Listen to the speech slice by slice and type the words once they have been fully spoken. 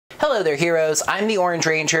Hello there, heroes. I'm the Orange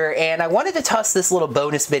Ranger, and I wanted to toss this little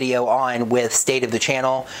bonus video on with State of the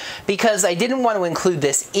Channel because I didn't want to include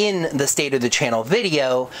this in the State of the Channel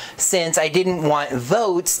video since I didn't want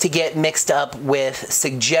votes to get mixed up with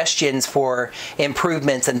suggestions for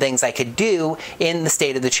improvements and things I could do in the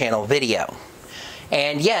State of the Channel video.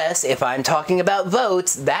 And yes, if I'm talking about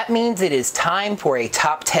votes, that means it is time for a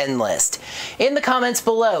top 10 list. In the comments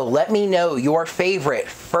below, let me know your favorite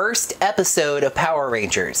first episode of Power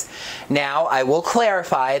Rangers. Now, I will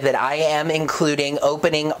clarify that I am including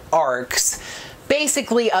opening arcs,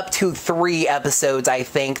 basically up to 3 episodes, I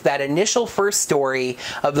think. That initial first story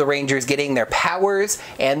of the Rangers getting their powers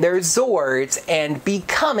and their Zords and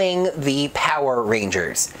becoming the Power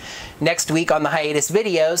Rangers. Next week on the Hiatus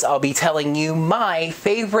videos, I'll be telling you my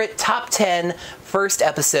favorite top 10 first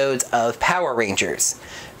episodes of Power Rangers.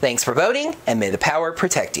 Thanks for voting, and may the power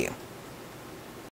protect you.